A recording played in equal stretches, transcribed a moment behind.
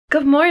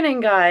Good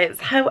morning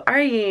guys, how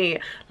are you?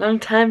 Long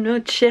time no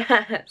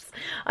chat.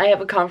 I have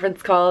a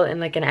conference call in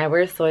like an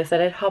hour, so I said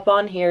I'd hop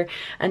on here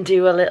and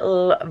do a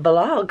little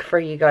vlog for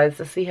you guys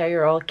to see how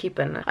you're all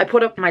keeping. I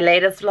put up my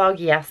latest vlog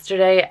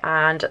yesterday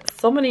and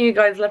so many of you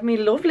guys left me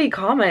lovely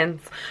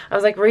comments. I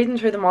was like reading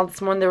through them all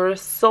this morning. They were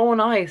so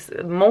nice,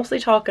 mostly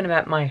talking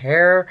about my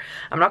hair.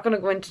 I'm not going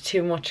to go into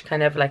too much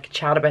kind of like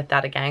chat about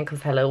that again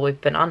because hello, we've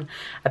been on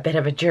a bit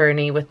of a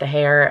journey with the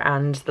hair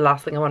and the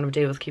last thing I want to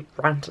do is keep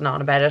ranting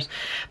on about it.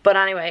 But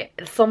anyway,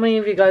 so many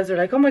of you guys are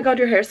like, oh my god,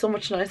 your hair's so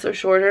much nicer,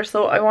 shorter.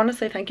 So I want to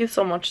say thank you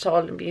so much to all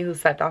of you who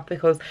said that,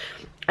 because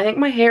I think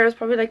my hair is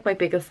probably like my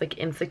biggest like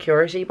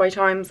insecurity by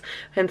times,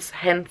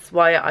 hence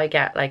why I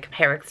get like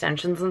hair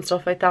extensions and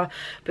stuff like that,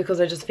 because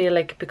I just feel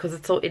like, because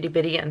it's so itty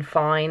bitty and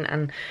fine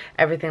and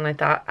everything like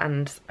that,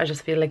 and I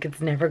just feel like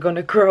it's never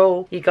gonna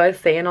grow. You guys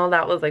saying all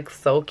that was like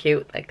so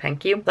cute, like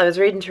thank you. I was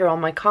reading through all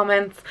my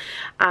comments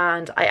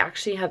and I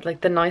actually had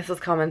like the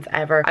nicest comments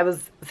ever. I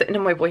was sitting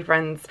in my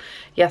boyfriend's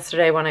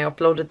yesterday when I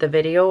uploaded the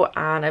video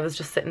and I was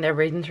just sitting there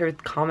reading through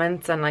the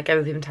comments, and like I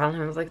was even telling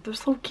him, I was like, they're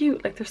so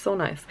cute, like they're so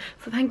nice.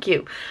 So thank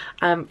you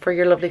for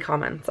your lovely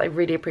comments. I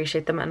really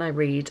appreciate them and I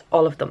read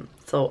all of them.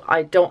 So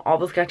I don't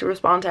always get to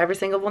respond to every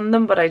single one of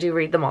them, but I do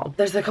read them all.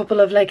 There's a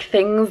couple of like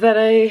things that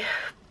I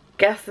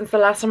guess since the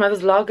last time I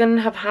was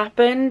vlogging have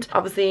happened.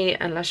 Obviously,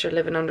 unless you're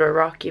living under a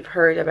rock, you've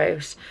heard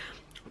about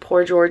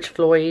poor George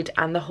Floyd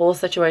and the whole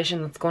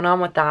situation that's going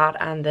on with that,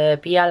 and the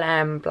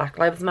BLM, Black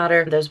Lives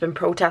Matter. There's been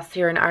protests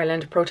here in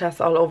Ireland,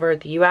 protests all over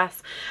the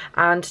US,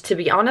 and to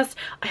be honest,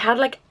 I had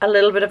like a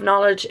little bit of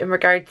knowledge in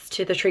regards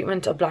to the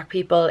treatment of black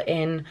people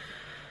in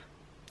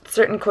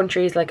certain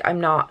countries. Like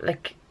I'm not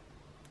like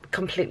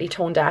completely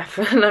tone deaf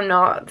and I'm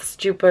not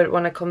stupid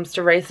when it comes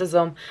to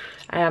racism.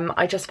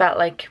 I just felt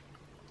like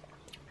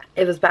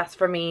it was best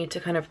for me to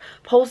kind of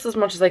post as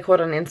much as I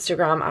could on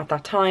Instagram at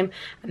that time,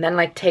 and then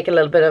like take a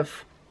little bit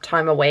of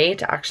time away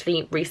to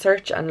actually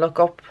research and look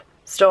up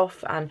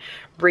stuff and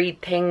read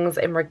things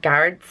in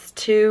regards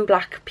to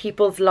black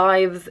people's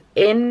lives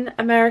in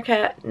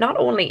America, not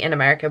only in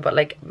America but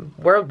like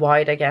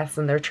worldwide I guess,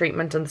 and their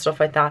treatment and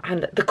stuff like that.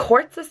 And the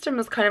court system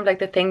is kind of like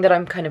the thing that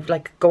I'm kind of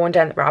like going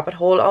down the rabbit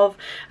hole of,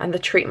 and the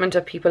treatment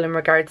of people in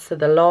regards to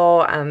the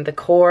law and the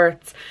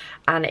courts,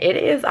 and it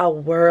is a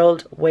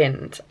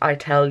whirlwind, I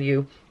tell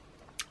you.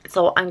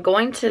 So I'm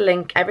going to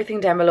link everything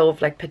down below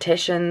of like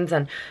petitions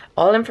and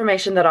all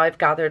information that I've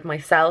gathered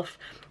myself,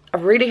 a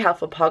really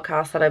helpful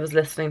podcast that I was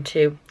listening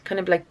to, kind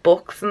of like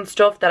books and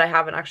stuff that I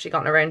haven't actually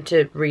gotten around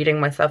to reading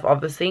myself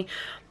obviously,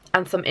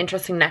 and some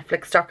interesting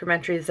Netflix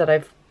documentaries that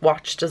I've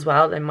watched as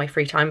well in my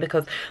free time,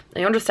 because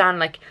I understand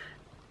like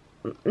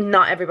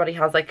not everybody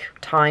has like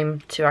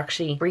time to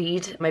actually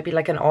read. Maybe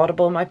like an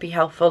Audible might be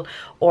helpful,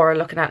 or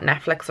looking at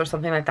Netflix or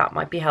something like that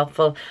might be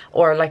helpful,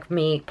 or like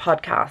me,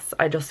 podcasts.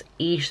 I just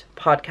eat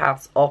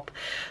podcasts up.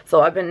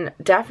 So I've been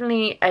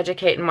definitely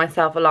educating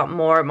myself a lot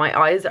more. My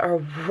eyes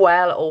are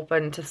well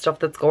open to stuff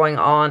that's going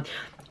on,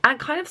 and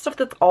kind of stuff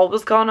that's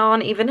always gone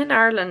on, even in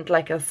Ireland,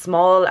 like as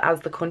small as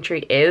the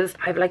country is.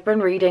 I've like been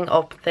reading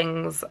up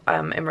things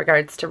in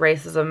regards to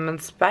racism, and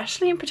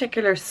especially in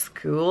particular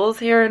schools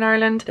here in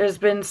Ireland. There's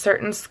been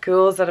certain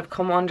schools that have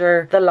come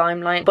under the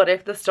limelight, but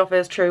if the stuff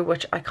is true,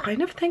 which I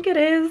kind of think it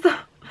is,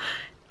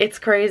 it's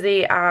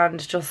crazy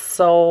and just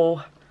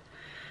so,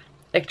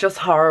 like just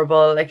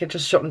horrible. Like it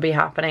just shouldn't be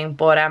happening.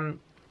 But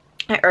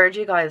I urge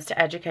you guys to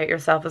educate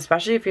yourself,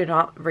 especially if you're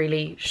not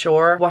really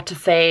sure what to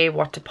say,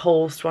 what to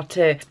post, what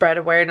to spread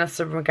awareness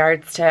in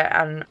regards to,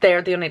 and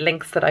they're the only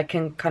links that I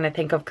can kind of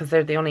think of because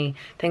they're the only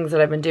things that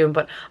I've been doing.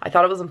 But I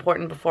thought it was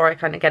important before I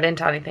kind of get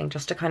into anything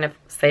just to kind of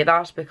say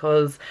that,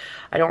 because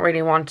I don't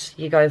really want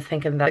you guys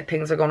thinking that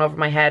things are going over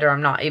my head or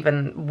I'm not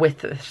even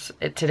with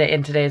it today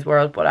in today's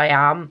world, but I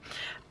am.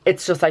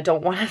 It's just I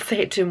don't want to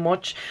say too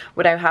much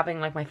without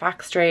having like my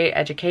facts straight,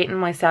 educating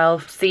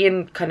myself,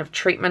 seeing kind of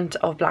treatment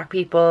of black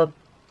people.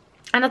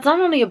 And it's not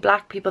only a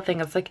black people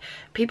thing, it's like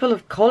people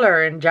of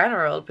colour in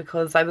general,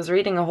 because I was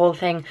reading a whole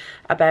thing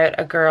about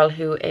a girl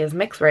who is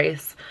mixed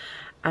race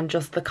and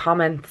just the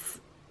comments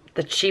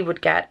that she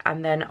would get,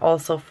 and then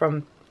also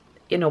from,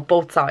 you know,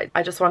 both sides.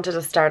 I just wanted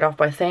to start off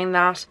by saying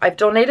that I've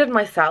donated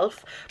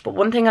myself, but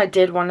one thing I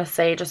did want to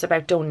say just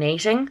about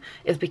donating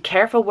is be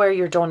careful where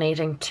you're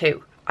donating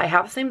to. I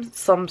have seen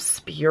some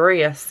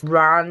spurious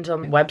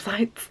random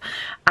websites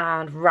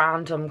and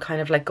random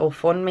kind of like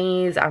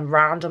GoFundMes and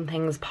random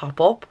things pop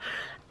up,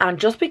 and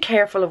just be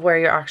careful of where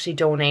you're actually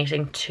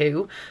donating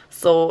to.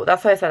 So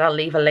that's why I said I'll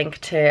leave a link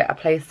to a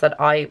place that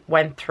I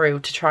went through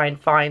to try and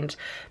find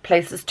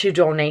places to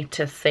donate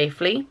to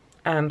safely.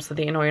 So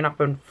that you know you're not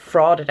being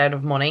frauded out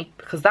of money,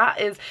 because that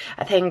is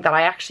a thing that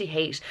I actually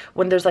hate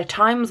when there's like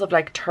times of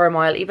like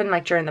turmoil, even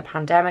like during the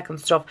pandemic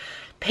and stuff.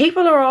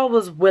 People are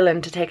always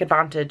willing to take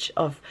advantage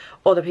of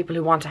other people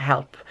who want to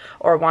help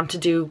or want to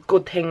do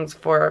good things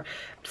for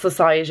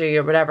society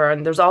or whatever,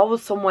 and there's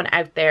always someone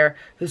out there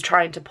who's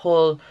trying to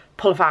pull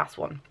a fast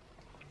one,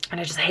 and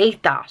I just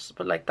hate that.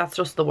 But like that's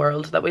just the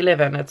world that we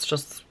live in. It's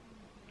just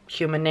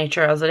human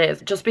nature as it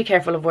is. Just be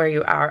careful of where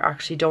you are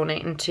actually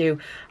donating to,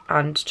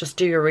 and just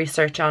do your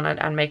research on it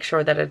and make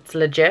sure that it's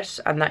legit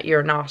and that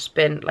you're not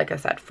been, like I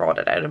said,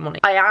 frauded out of money.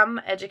 I am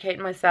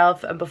educating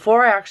myself, and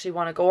before I actually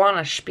want to go on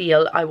a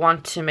spiel, I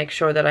want to make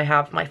sure that I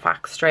have my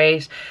facts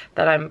straight,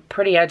 that I'm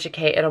pretty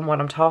educated on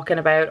what I'm talking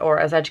about, or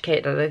as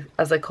educated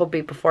as I could be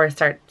before I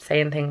start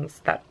saying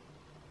things that,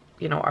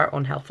 you know, are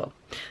unhelpful.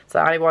 So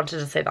I wanted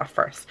to say that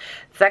first.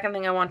 Second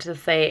thing I wanted to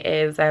say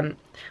is, on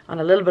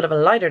a little bit of a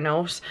lighter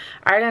note,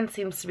 Ireland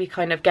seems to be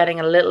kind of getting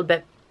a little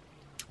bit,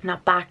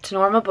 not back to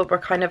normal, but we're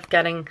kind of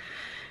getting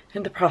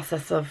in the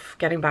process of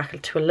getting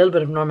back to a little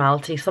bit of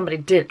normality. Somebody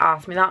did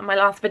ask me that in my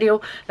last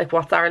video, like,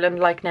 what's Ireland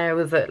like now?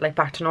 Is it like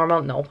back to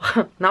normal? No,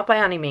 not by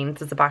any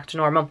means is it back to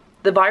normal.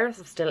 The virus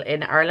is still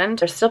in Ireland.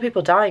 There's still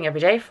people dying every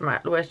day from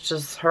it, which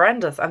is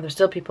horrendous, and there's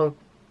still people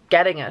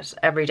getting it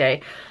every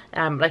day.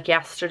 Like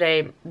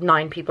yesterday,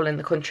 9 people in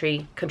the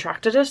country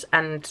contracted it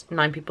and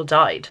 9 people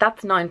died.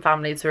 That's 9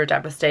 families who are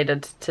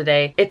devastated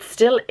today. It's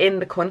still in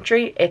the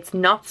country, it's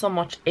not so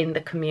much in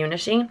the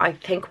community. I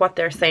think what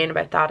they're saying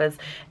about that is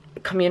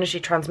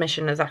community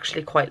transmission is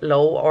actually quite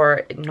low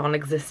or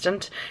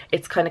non-existent.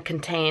 It's kind of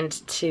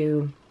contained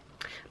to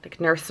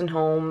like nursing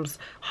homes,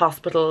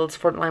 hospitals,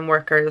 frontline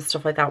workers,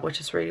 stuff like that, which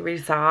is really,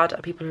 really sad.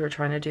 People who are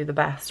trying to do the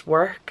best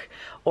work,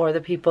 or the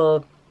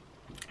people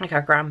like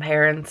our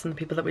grandparents and the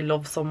people that we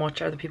love so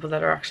much, are the people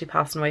that are actually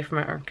passing away from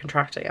it or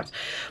contracting it.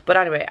 But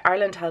anyway,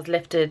 Ireland has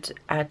lifted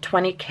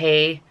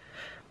 20k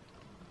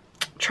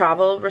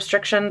travel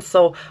restrictions.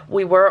 So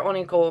we were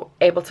only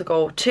able to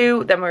go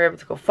 2, then we were able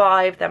to go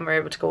 5, then we were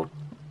able to go,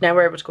 now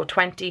we're able to go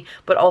 20,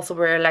 but also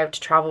we're allowed to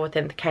travel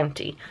within the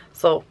county.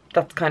 So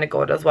that's kind of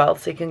good as well.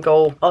 So you can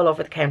go all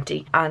over the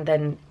county, and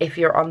then if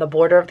you're on the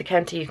border of the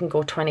county, you can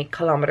go 20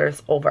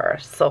 kilometers over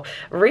it. So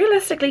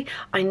realistically,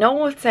 I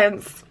know it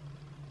sounds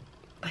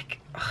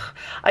like,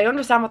 I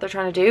understand what they're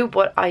trying to do,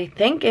 but I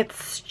think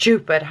it's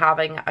stupid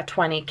having a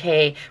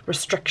 20k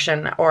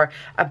restriction or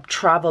a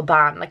travel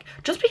ban. Like,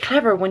 just be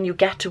clever when you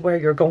get to where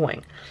you're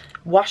going.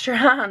 Wash your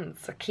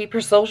hands, keep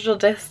your social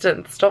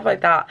distance, stuff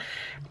like that.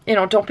 You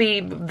know, don't be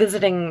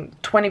visiting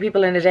 20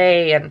 people in a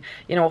day and,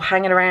 you know,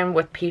 hanging around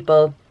with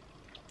people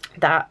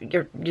that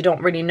you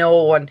don't really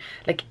know, and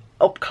like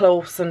up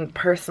close and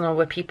personal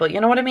with people,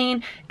 you know what I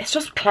mean? It's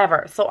just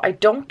clever. So I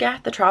don't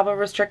get the travel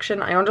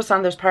restriction. I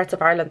understand there's parts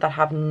of Ireland that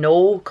have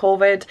no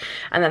COVID,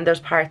 and then there's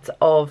parts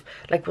of,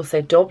 like, we'll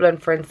say Dublin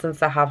for instance,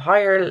 that have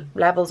higher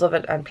levels of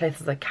it, and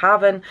places like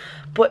Cavan.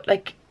 But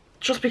like,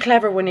 just be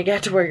clever when you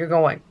get to where you're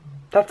going.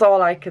 That's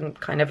all I can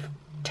kind of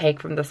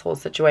take from this whole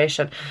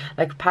situation.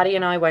 Like, Paddy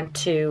and I went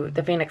to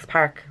the Phoenix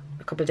Park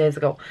a couple of days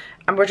ago,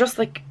 and we're just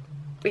like,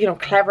 you know,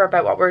 clever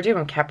about what we're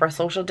doing. Kept our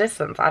social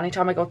distance.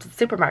 Anytime I go to the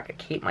supermarket,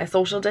 keep my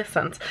social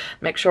distance,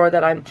 make sure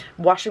that I'm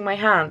washing my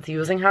hands,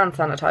 using hand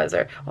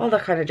sanitizer, all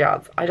that kind of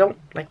jazz. I don't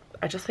like,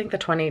 I just think the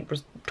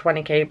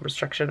 20k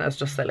restriction is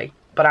just silly.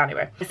 But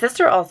anyway, my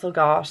sister also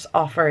got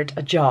offered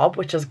a job,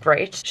 which is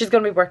great. She's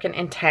going to be working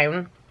in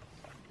town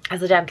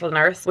as a dental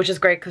nurse, which is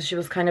great because she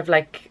was kind of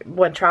like,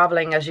 when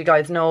traveling, as you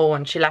guys know,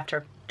 and she left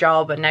her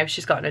job and now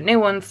she's gotten a new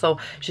one, so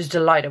she's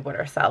delighted with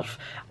herself.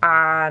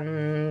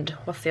 And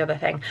what's the other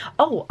thing?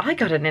 Oh, I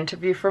got an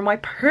interview for my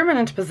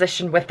permanent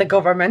position with the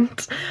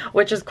government,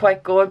 which is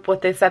quite good,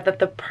 but they said that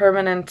the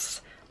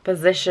permanent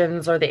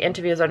positions or the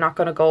interviews are not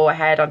going to go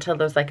ahead until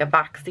there's like a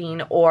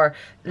vaccine or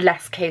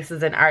less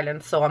cases in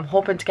Ireland. So I'm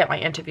hoping to get my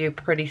interview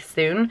pretty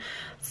soon.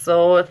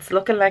 So it's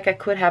looking like I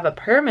could have a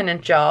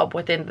permanent job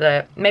within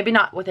the, maybe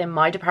not within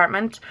my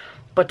department,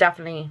 but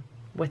definitely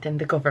within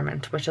the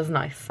government, which is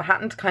nice. I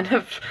hadn't kind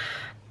of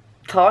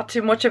thought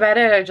too much about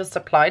it. I just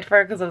applied for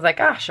it because I was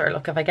like, ah, sure,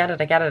 look, if I get it,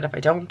 I get it. If I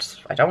don't,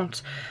 I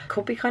don't.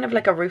 Could be kind of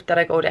like a route that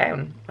I go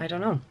down. I don't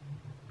know.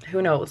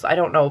 Who knows? I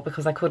don't know,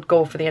 because I could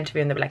go for the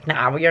interview and they'd be like,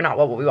 nah, well, you're not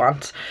what we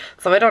want.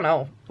 So I don't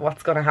know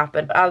what's going to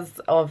happen. As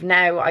of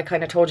now, I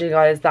kind of told you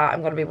guys that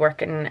I'm going to be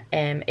working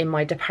in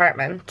my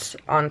department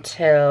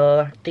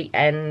until the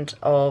end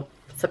of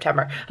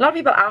September. A lot of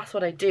people ask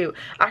what I do.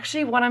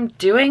 Actually, what I'm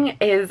doing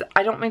is,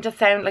 I don't mean to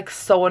sound like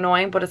so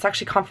annoying, but it's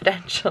actually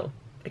confidential.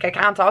 Like, I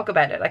can't talk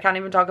about it. I can't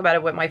even talk about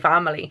it with my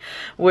family,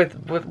 with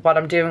what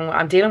I'm doing.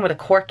 I'm dealing with a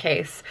court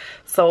case,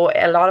 so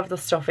a lot of the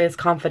stuff is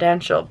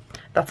confidential.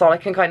 That's all I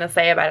can kind of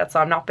say about it. So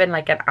I'm not being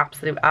like an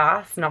absolute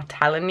ass, not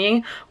telling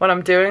you what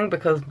I'm doing,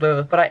 because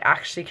but I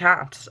actually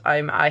can't.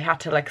 I had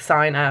to like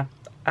sign a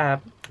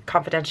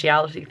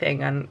confidentiality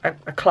thing and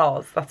a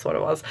clause, that's what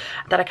it was,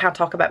 that I can't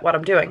talk about what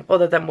I'm doing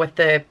other than with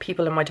the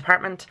people in my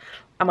department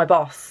and my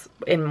boss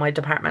in my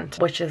department,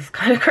 which is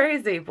kind of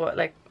crazy, but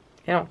like,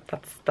 you know,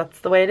 that's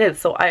the way it is.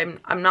 So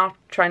I'm not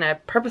trying to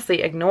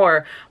purposely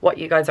ignore what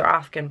you guys are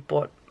asking,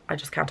 but I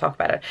just can't talk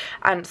about it.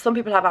 And some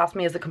people have asked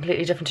me, is it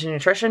completely different to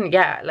nutrition?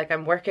 Yeah, like,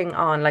 I'm working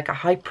on like a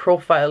high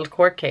profile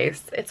court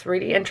case. It's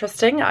really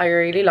interesting. I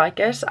really like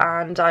it,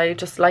 and I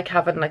just like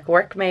having like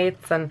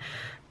workmates, and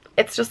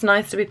it's just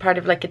nice to be part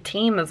of like a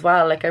team as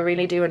well. Like I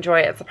really do enjoy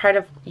it. It's a part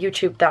of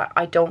YouTube that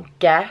I don't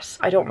get.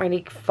 I don't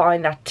really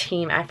find that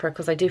team effort,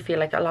 because I do feel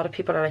like a lot of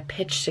people are like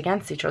pitched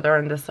against each other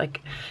in this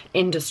like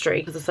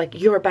industry, because it's like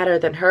you're better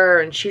than her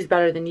and she's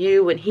better than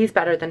you and he's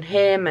better than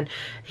him and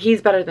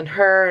he's better than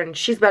her and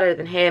she's better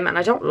than him, and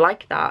I don't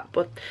like that.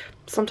 But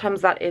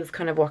sometimes that is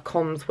kind of what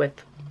comes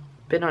with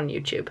being on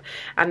YouTube.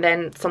 And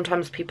then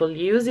sometimes people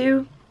use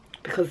you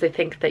because they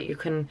think that you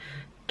can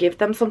give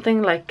them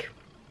something, like,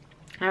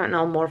 I don't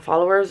know, more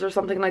followers or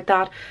something like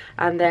that.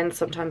 And then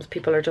sometimes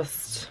people are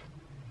just,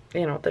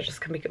 you know, they just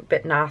can be a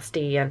bit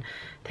nasty and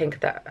think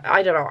that,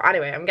 I don't know.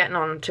 Anyway, I'm getting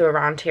on to a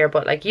rant here,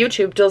 but like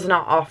YouTube does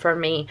not offer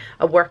me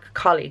a work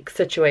colleague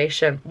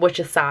situation, which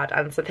is sad,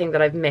 and it's a thing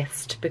that I've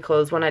missed,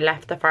 because when I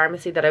left the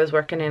pharmacy that I was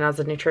working in as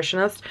a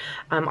nutritionist,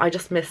 I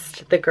just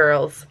missed the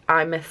girls.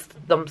 I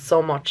missed them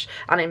so much,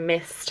 and I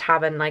missed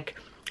having like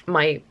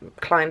my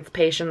clients,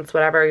 patients,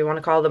 whatever you want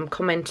to call them,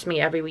 come into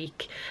me every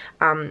week,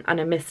 and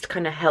I missed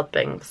kind of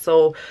helping.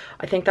 So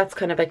I think that's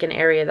kind of like an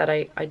area that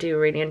I do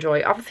really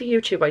enjoy. Obviously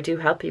YouTube, I do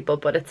help people,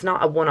 but it's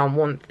not a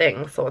one-on-one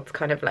thing, so it's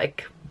kind of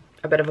like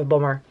a bit of a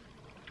bummer.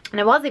 And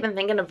I was even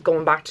thinking of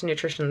going back to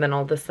nutrition, then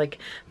all this like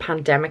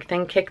pandemic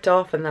thing kicked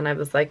off, and then I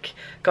was like,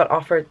 got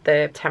offered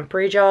the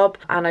temporary job,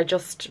 and I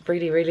just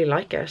really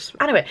like it.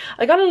 Anyway,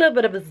 I got a little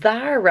bit of a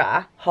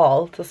Zara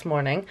haul this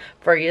morning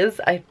for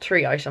yous. I have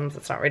 3 items,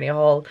 it's not really a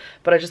haul,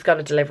 but I just got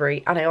a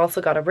delivery, and I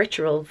also got a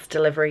Rituals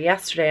delivery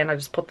yesterday, and I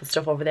just put the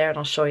stuff over there and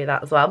I'll show you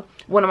that as well.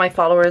 One of my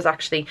followers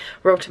actually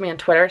wrote to me on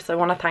Twitter, so I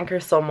want to thank her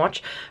so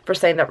much for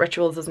saying that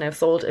Rituals is now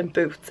sold in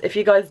Boots. If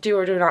you guys do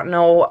or do not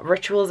know,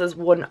 Rituals is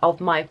one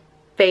of my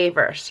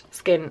favorite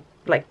skin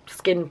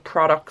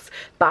products,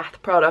 bath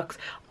products.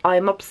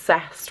 I'm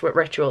obsessed with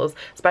Rituals,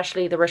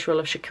 especially the Ritual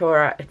of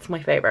Shakura. It's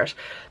my favorite.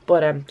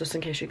 But just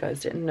in case you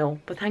guys didn't know,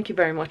 but thank you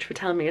very much for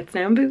telling me it's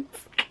now in Boots.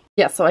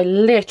 Yeah, so I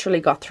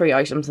literally got 3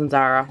 items in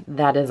Zara.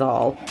 That is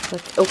all.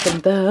 Let's open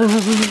them.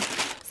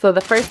 So the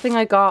first thing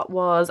I got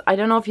was, I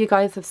don't know if you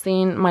guys have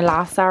seen my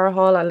last Zara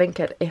haul, I'll link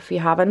it if you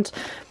haven't,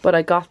 but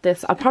I got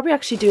this. I'll probably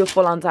actually do a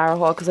full on Zara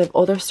haul because I have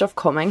other stuff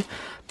coming,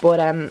 but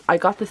I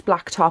got this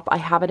black top. I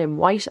have it in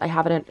white, I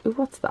have it in, ooh,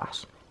 what's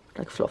that?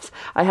 Like fluff.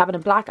 I have it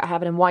in black, I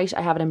have it in white,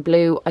 I have it in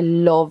blue. I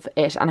love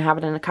it, and I have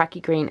it in a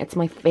khaki green. It's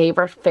my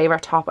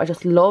favorite top. I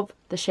just love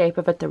the shape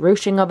of it, the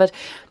ruching of it.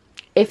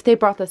 If they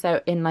brought this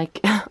out in like,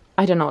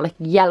 I don't know, like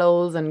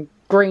yellows and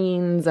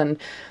greens and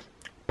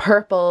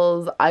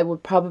purples, I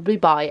would probably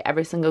buy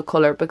every single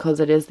colour, because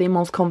it is the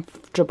most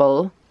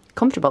comfortable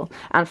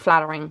and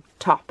flattering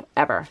top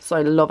ever. So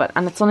I love it,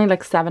 and it's only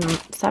like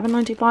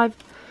 $7.95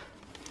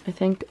 I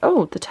think.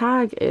 Oh, the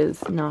tag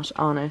is not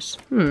on it.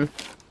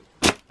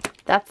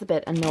 That's a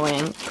bit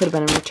annoying. Could have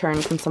been in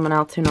return from someone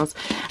else, who knows.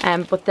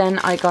 But then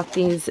I got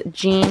these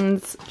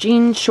jean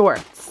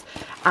shorts.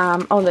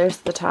 Oh, there's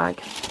the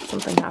tag.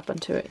 Something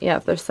happened to it. Yeah,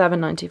 they're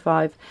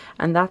 $7.95,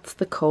 and that's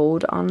the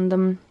code on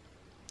them.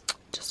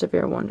 Just if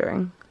you're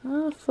wondering.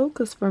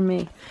 Focus for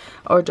me.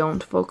 Or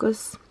don't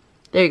focus.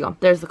 There you go.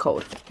 There's the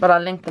code. But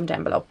I'll link them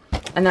down below.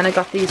 And then I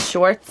got these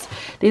shorts.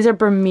 These are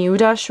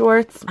Bermuda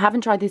shorts. I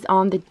haven't tried these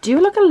on. They do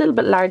look a little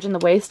bit large in the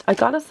waist. I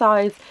got a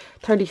size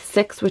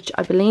 36, which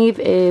I believe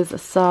is a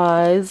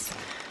size...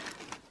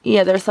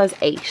 yeah, they're size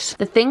 8.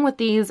 The thing with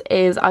these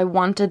is I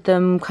wanted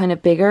them kind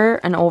of bigger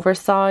and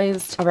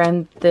oversized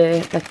around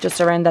the, like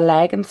just around the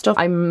leg and stuff.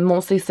 I'm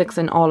mostly 6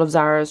 in all of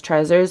Zara's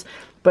trousers,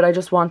 but I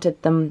just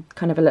wanted them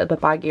kind of a little bit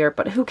baggier.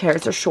 But who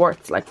cares? They're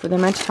shorts. Like, for the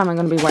amount of time I'm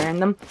going to be wearing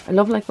them. I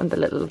love like when the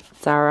little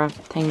Zara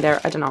thing there.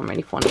 I don't know, I'm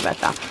really funny about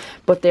that.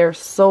 But they're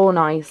so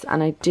nice,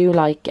 and I do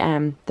like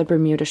the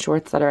Bermuda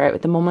shorts that are out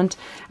at the moment,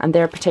 and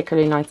they're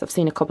particularly nice. I've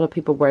seen a couple of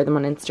people wear them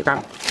on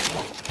Instagram.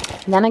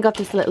 And then I got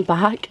this little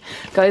bag.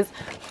 Guys,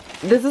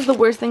 this is the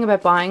worst thing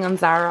about buying on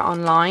Zara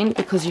online,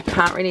 because you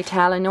can't really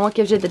tell. I know it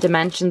gives you the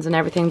dimensions and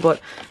everything, but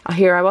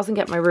here I wasn't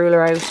getting my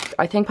ruler out.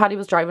 I think Paddy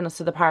was driving us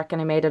to the park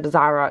and I made it a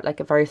Zara, like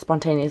a very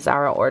spontaneous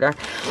Zara order.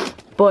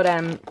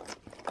 But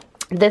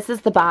this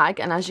is the bag,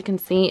 and as you can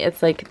see,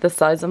 it's like the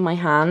size of my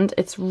hand.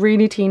 It's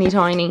really teeny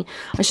tiny.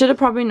 I should have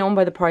probably known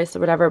by the price or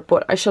whatever,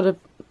 but I should have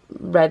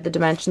read the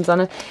dimensions on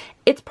it.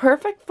 It's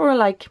perfect for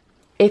like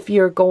if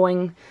you're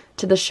going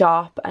to the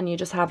shop and you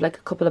just have like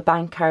a couple of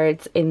bank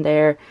cards in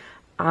there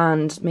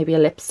and maybe a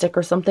lipstick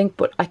or something,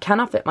 but I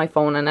cannot fit my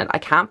phone in it. I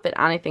can't fit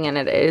anything in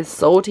it. It is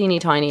so teeny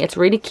tiny. It's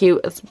really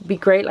cute. It'd be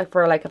great like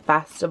for like a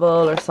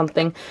festival or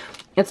something.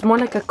 It's more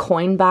like a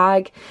coin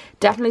bag.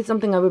 Definitely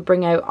something I would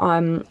bring out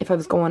if I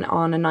was going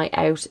on a night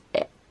out,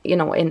 you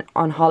know,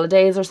 on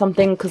holidays or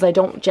something, because I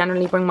don't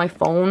generally bring my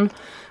phone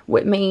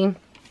with me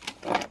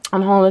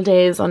on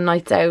holidays, on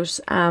nights out.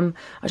 I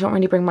don't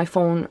really bring my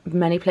phone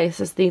many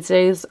places these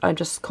days. I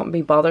just can't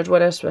be bothered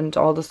with it and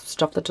all the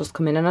stuff that does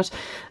come in it.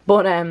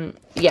 But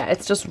yeah,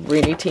 it's just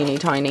really teeny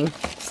tiny,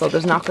 so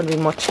there's not going to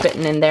be much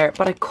fitting in there.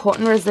 But I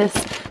couldn't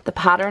resist the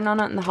pattern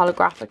on it and the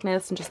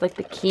holographicness and just like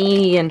the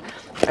key, and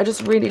I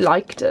just really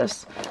liked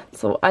it.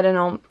 So I don't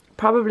know,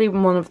 probably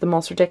one of the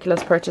most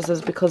ridiculous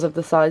purchases because of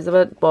the size of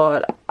it,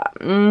 but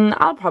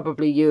I'll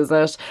probably use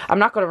it. I'm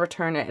not going to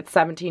return it. It's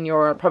 €17.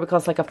 It'll probably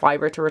cost like a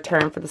fiver to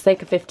return. For the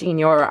sake of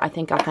 €15, I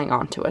think I'll hang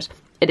on to it.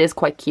 It is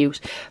quite cute,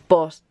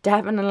 but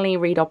definitely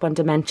read up on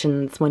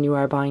dimensions when you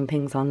are buying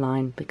things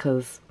online,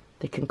 because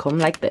they can come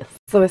like this.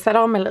 So I set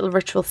all my little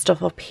ritual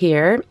stuff up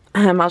here.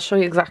 I'll show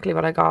you exactly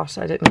what I got.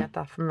 I didn't get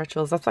that from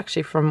Rituals. That's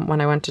actually from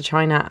when I went to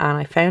China, and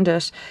I found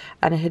it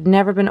and it had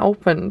never been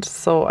opened.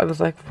 So I was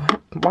like,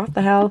 what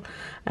the hell?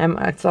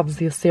 It's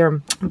obviously a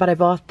serum. But I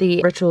bought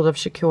the Ritual of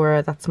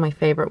Shakura. That's my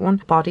favorite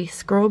one. Body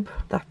scrub.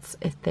 That's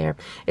it there.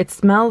 It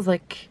smells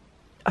like...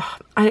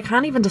 I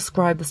can't even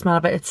describe the smell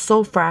of it. It's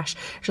so fresh.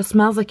 It just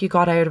smells like you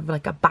got out of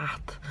like a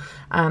bath.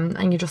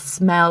 And you just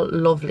smell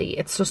lovely.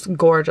 It's just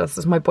gorgeous.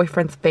 It's my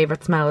boyfriend's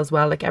favourite smell as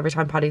well. Like every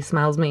time Paddy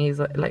smells me, he's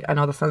like, I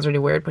know that sounds really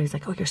weird, but he's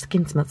like, oh, your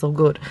skin smells so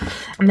good.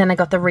 And then I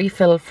got the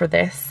refill for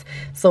this.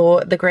 So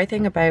the great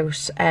thing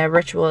about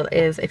Ritual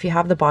is if you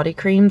have the body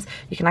creams,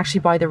 you can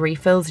actually buy the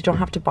refills. You don't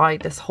have to buy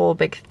this whole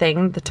big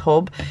thing, the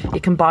tub.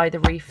 You can buy the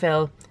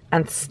refill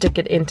and stick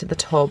it into the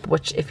tub,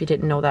 which if you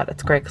didn't know that,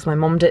 it's great, because my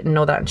mum didn't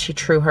know that and she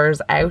threw hers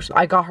out.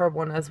 I got her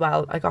one as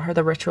well. I got her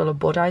the Ritual of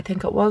Buddha, I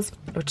think it was,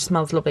 which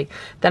smells lovely.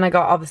 Then I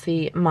got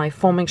obviously my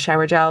foaming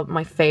shower gel,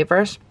 my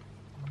favourite.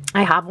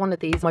 I have one of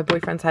these at my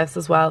boyfriend's house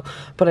as well,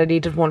 but I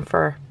needed one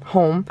for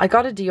home. I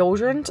got a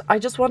deodorant. I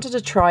just wanted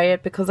to try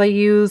it because I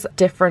use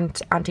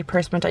different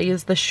antiperspirant. I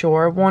use the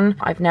Shore one.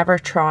 I've never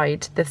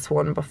tried this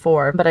one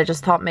before, but I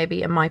just thought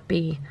maybe it might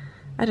be,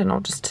 I don't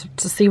know, just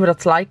to see what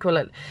it's like. Will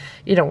it,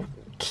 you know,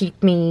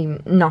 keep me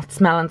not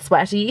smelling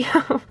sweaty?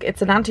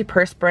 It's an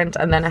antiperspirant,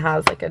 and then it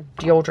has like a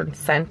deodorant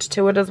scent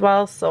to it as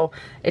well, so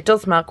it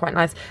does smell quite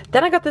nice.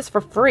 Then I got this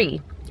for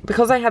free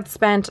because I had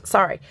spent,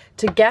 sorry,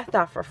 to get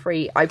that for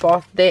free I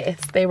bought this.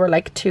 They were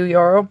like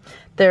 €2.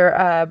 They're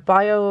a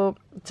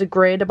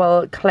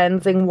biodegradable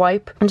cleansing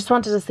wipe. I just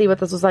wanted to see what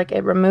this was like.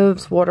 It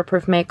removes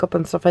waterproof makeup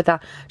and stuff like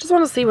that. Just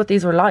want to see what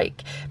these were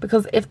like,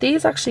 because if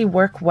these actually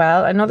work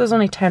well, I know there's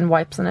only 10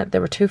 wipes in it, they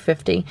were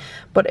 $2.50,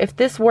 but if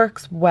this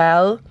works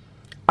well,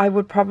 I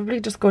would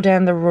probably just go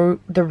down the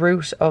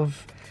route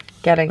of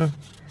getting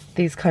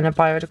these kind of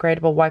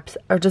biodegradable wipes.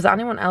 Or does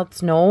anyone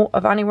else know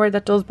of anywhere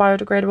that does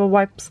biodegradable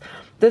wipes?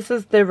 This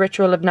is the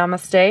Ritual of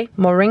Namaste,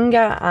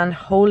 Moringa and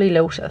Holy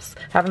Lotus.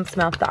 Haven't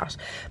smelt that.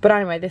 But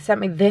anyway, they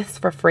sent me this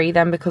for free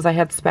then because I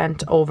had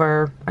spent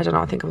over, I don't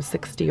know, I think it was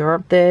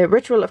 €60. The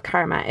Ritual of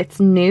Karma.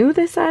 It's new,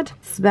 they said.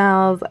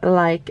 Smells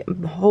like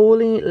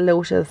Holy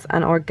Lotus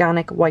and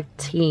organic white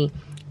tea.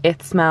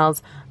 It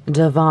smells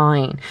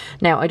divine.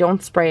 Now I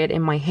don't spray it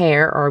in my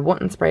hair, or I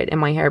wouldn't spray it in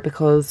my hair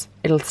because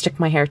it'll stick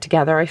my hair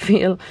together, I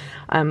feel,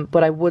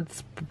 but I would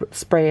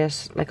spray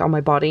it like on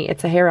my body.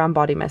 It's a hair and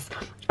body mist,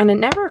 and it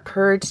never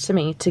occurred to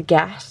me to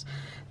get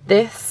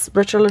this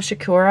Ritual of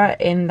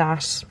Shakura in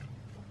that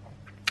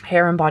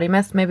hair and body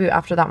mist. Maybe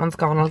after that one's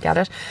gone I'll get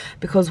it,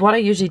 because what I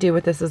usually do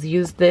with this is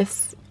use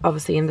this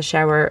obviously in the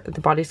shower,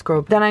 the body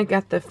scrub, then I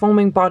get the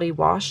foaming body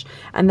wash,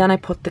 and then I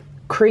put the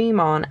cream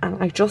on,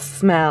 and I just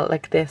smell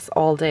like this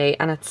all day,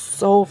 and it's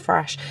so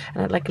fresh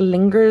and it like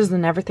lingers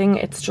and everything.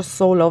 It's just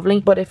so lovely.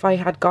 But if I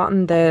had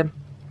gotten the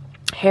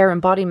hair and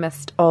body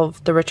mist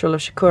of the Ritual of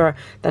Shakura,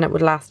 then it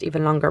would last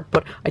even longer.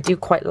 But I do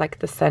quite like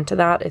the scent of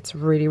that. It's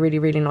really, really,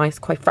 really nice,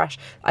 quite fresh.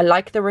 I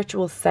like the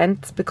Ritual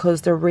scents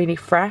because they're really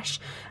fresh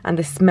and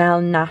they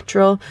smell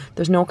natural.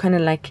 There's no kind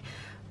of like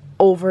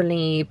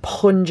overly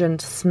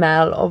pungent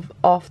smell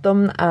of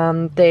them.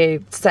 They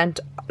scent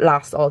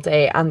last all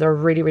day, and they're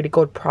really, really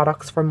good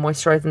products for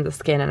moisturizing the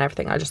skin and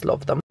everything. I just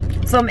love them.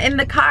 So I'm in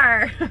the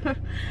car.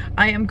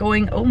 I am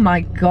going, oh my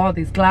god,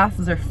 these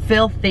glasses are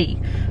filthy,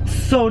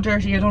 so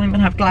dirty. I don't even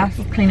have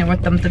glasses cleaner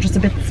with them. They're just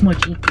a bit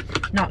smudgy,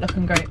 not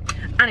looking great.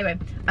 Anyway,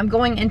 I'm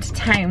going into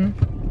town.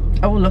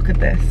 Oh, look at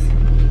this.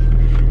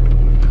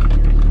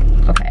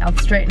 Okay, I'll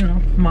straighten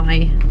up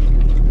my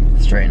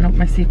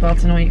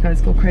seatbelt. I know you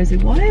guys go crazy.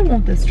 Why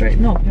won't this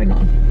straighten up? Hang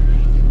on,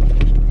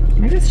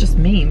 maybe it's just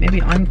me,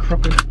 maybe I'm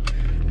crooked.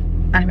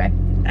 Anyway,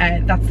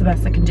 that's the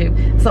best I can do.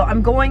 So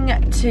I'm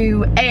going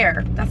to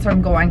Air, that's where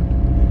I'm going,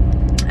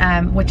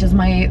 which is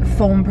my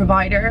phone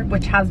provider,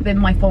 which has been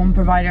my phone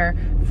provider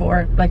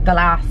for like the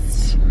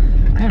last,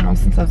 I don't know,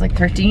 since I was like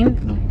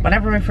 13.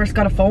 Whenever I first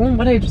got a phone,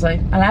 what age was I?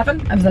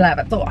 11? I was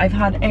 11. So I've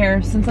had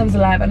Air since I was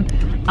 11,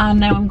 and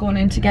now I'm going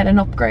in to get an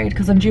upgrade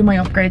because I'm due my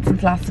upgrade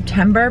since last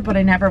September, but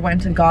I never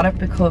went and got it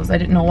because I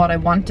didn't know what I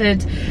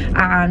wanted.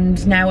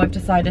 And now I've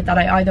decided that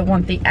I either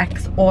want the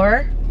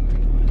XR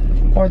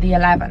or the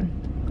 11.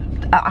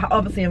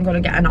 Obviously I'm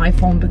going to get an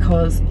iPhone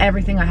because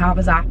everything I have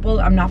is Apple.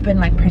 I'm not being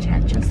like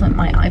pretentious with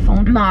my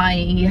iPhone.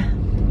 My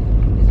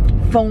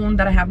phone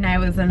that I have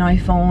now is an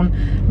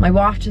iPhone, my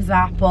watch is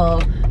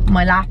Apple,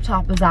 my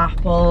laptop is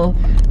Apple,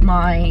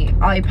 my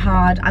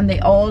iPad, and they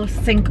all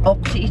sync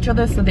up to each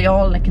other, so they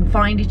all like can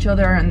find each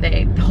other and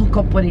they hook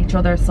up with each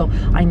other. So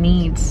I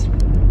need,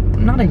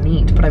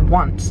 but I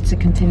want to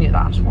continue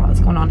that. What is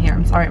going on here?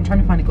 I'm sorry, I'm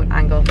trying to find a good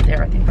angle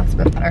there. I think that's a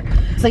bit better.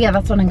 So yeah,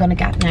 that's what I'm gonna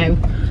get now,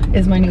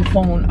 is my new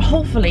phone.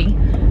 Hopefully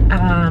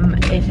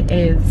it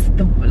is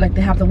the, like,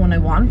 they have the one I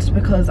want,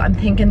 because I'm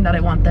thinking that I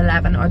want the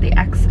 11 or the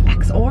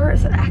XR.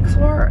 Is it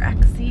XR or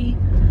XC?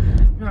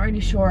 Not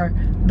really sure.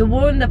 The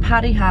one that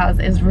Patty has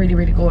is really,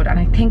 really good, and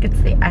I think it's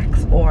the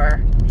X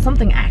or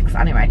something X.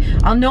 Anyway,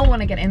 I'll know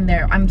when I get in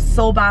there. I'm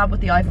so bad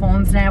with the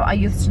iPhones now. I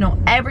used to know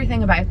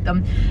everything about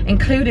them,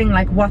 including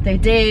like what they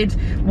did,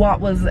 what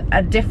was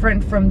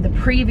different from the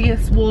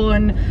previous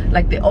one,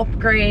 like the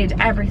upgrade,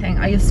 everything.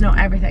 I used to know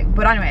everything.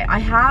 But anyway, I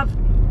have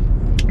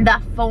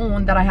that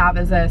phone that I have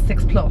is a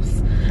 6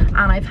 Plus,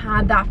 and I've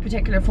had that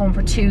particular phone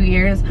for 2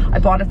 years. I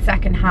bought it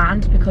second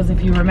hand because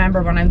if you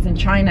remember, when I was in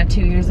China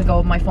 2 years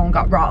ago, my phone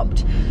got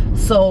robbed,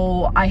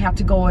 so I had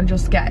to go and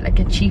just get like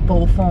a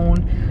cheapo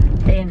phone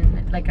in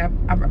like a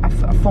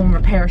phone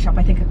repair shop.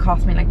 I think it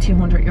cost me like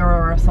 €200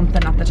 or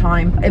something at the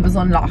time. It was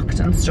unlocked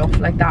and stuff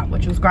like that,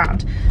 which was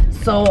grand.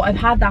 So I've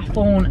had that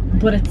phone,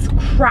 but it's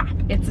crap.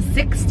 It's a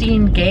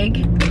 16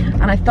 gig,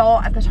 and I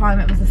thought at the time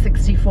it was a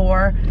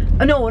 64.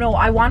 No,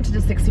 I wanted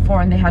a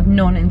 64 and they had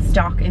none in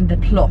stock in the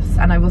Plus,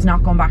 and I was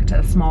not going back to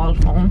a small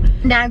phone.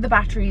 Now the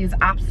battery is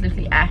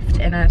absolutely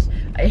effed in it.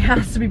 It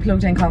has to be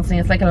plugged in constantly.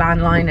 It's like a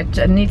landline.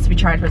 It needs to be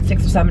charged about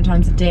 6 or 7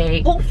 times a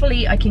day.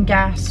 Hopefully I can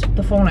get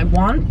the phone I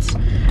want.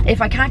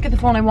 If I can't get the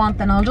phone I want,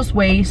 then I'll just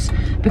wait,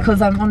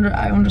 because I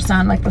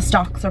understand like the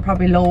stocks are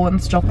probably low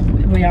and stuff.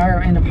 We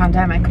are in a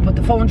pandemic, but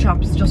the phone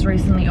shop's just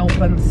recently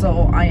opened,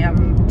 so I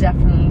am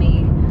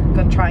definitely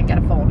gonna try and get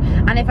a phone.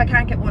 And if I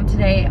can't get one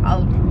today,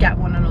 I'll get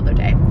one another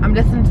day. I'm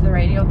listening to the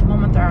radio at the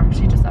moment. They're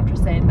actually just after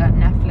saying that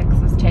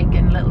Netflix is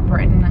taking Little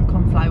Britain and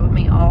Come Fly With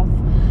Me off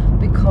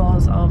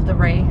because of the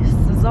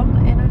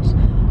racism in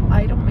it.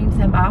 I don't mean to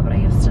sound bad, but I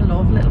used to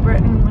love Little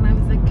Britain when I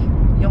was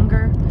like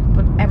younger,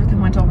 but everything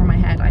went over my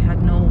head. I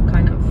had no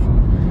kind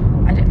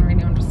of, I didn't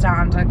really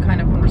understand. I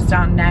kind of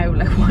understand now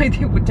like why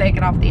they would take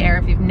it off the air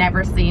if you've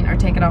never seen, or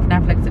take it off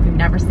Netflix if you've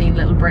never seen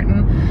Little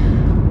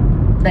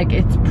Britain. Like,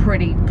 it's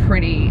pretty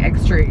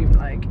extreme.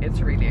 Like, it's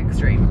really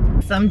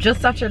extreme. So I'm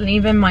just after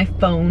leaving my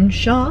phone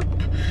shop,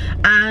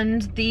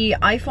 and the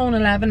iPhone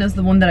 11 is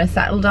the one that I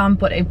settled on,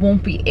 but it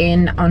won't be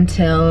in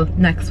until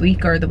next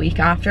week or the week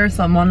after,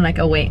 so I'm on like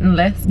a waiting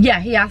list. Yeah,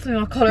 he asked me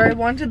what color I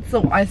wanted,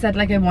 so I said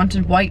like I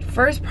wanted white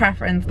first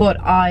preference, but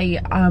I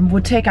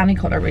would take any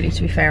color really,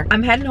 to be fair.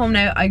 I'm heading home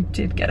now. I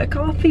did get a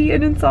coffee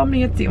in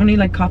Insomnia. It's the only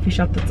like coffee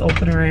shop that's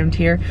open around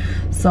here,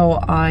 so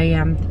I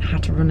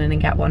had to run in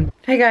and get one.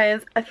 Hey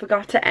guys, I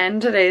forgot to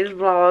end today's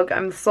vlog.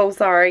 I'm so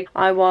sorry.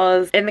 I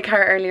was in the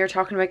car earlier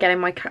talking about getting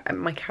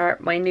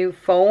my new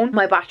phone.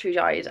 My battery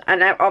died, and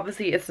now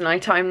obviously it's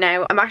nighttime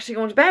now. I'm actually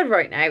going to bed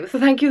right now. So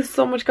thank you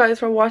so much guys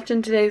for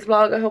watching today's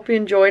vlog. I hope you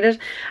enjoyed it,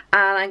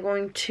 and I'm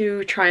going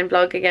to try and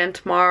vlog again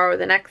tomorrow or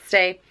the next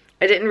day.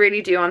 I didn't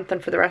really do anything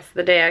for the rest of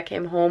the day. I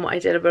came home, I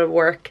did a bit of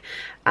work,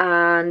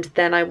 and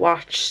then I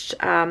watched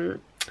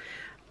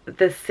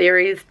the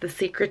series The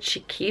Secret She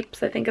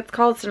Keeps, I think it's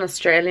called. It's an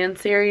Australian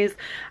series,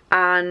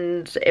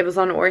 and it was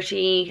on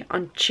RTE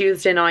on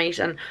Tuesday night,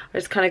 and I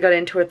just kind of got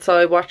into it, so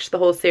I watched the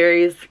whole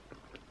series.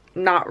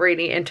 Not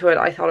really into it.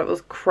 I thought it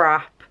was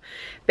crap.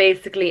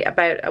 Basically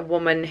about a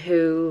woman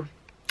who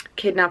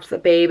kidnaps a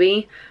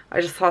baby.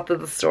 I just thought that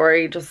the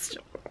story just,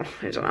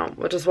 I don't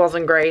know, it just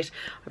wasn't great.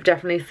 I've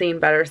definitely seen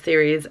better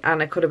series,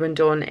 and it could have been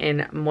done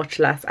in much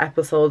less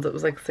episodes. It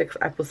was like 6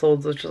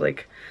 episodes, which was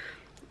like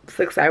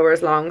 6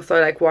 hours long, so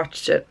I like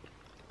watched it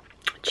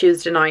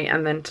Tuesday night,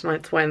 and then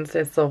tonight's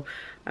Wednesday, so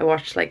I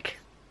watched like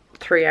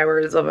 3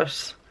 hours of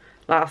it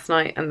last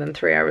night and then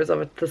 3 hours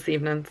of it this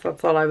evening. So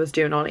that's all I was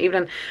doing all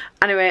evening.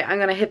 Anyway, I'm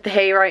gonna hit the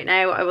hay right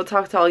now. I will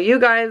talk to all you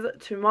guys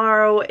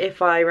tomorrow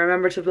if I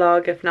remember to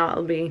vlog. If not,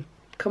 it'll be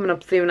coming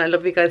up soon. I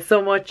love you guys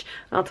so much,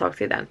 and I'll talk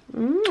to you then.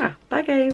 Mwah. Bye guys.